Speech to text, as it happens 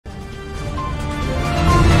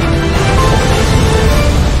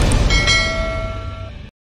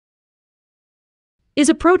Is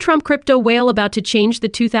a pro-Trump crypto whale about to change the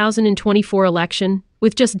 2024 election?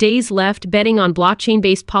 With just days left, betting on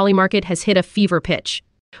blockchain-based Polymarket has hit a fever pitch,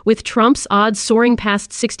 with Trump's odds soaring past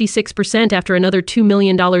 66% after another $2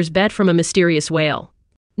 million bet from a mysterious whale.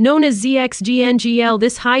 Known as ZXGNGL,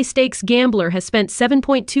 this high-stakes gambler has spent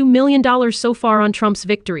 $7.2 million so far on Trump's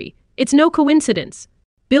victory. It's no coincidence.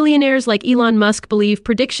 Billionaires like Elon Musk believe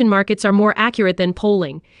prediction markets are more accurate than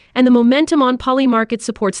polling, and the momentum on Polymarket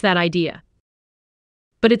supports that idea.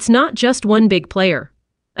 But it's not just one big player.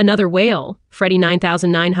 Another whale, Freddie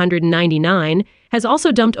 9999, has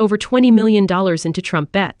also dumped over $20 million into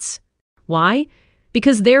Trump bets. Why?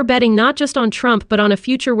 Because they're betting not just on Trump, but on a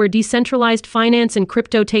future where decentralized finance and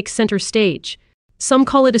crypto take center stage. Some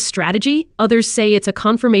call it a strategy, others say it's a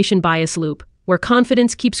confirmation bias loop, where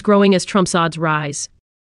confidence keeps growing as Trump's odds rise.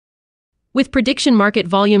 With prediction market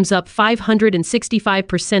volumes up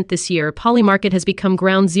 565% this year, Polymarket has become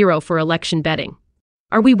ground zero for election betting.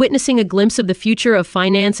 Are we witnessing a glimpse of the future of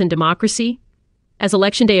finance and democracy? As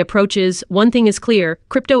Election Day approaches, one thing is clear: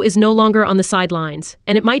 crypto is no longer on the sidelines,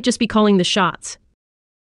 and it might just be calling the shots.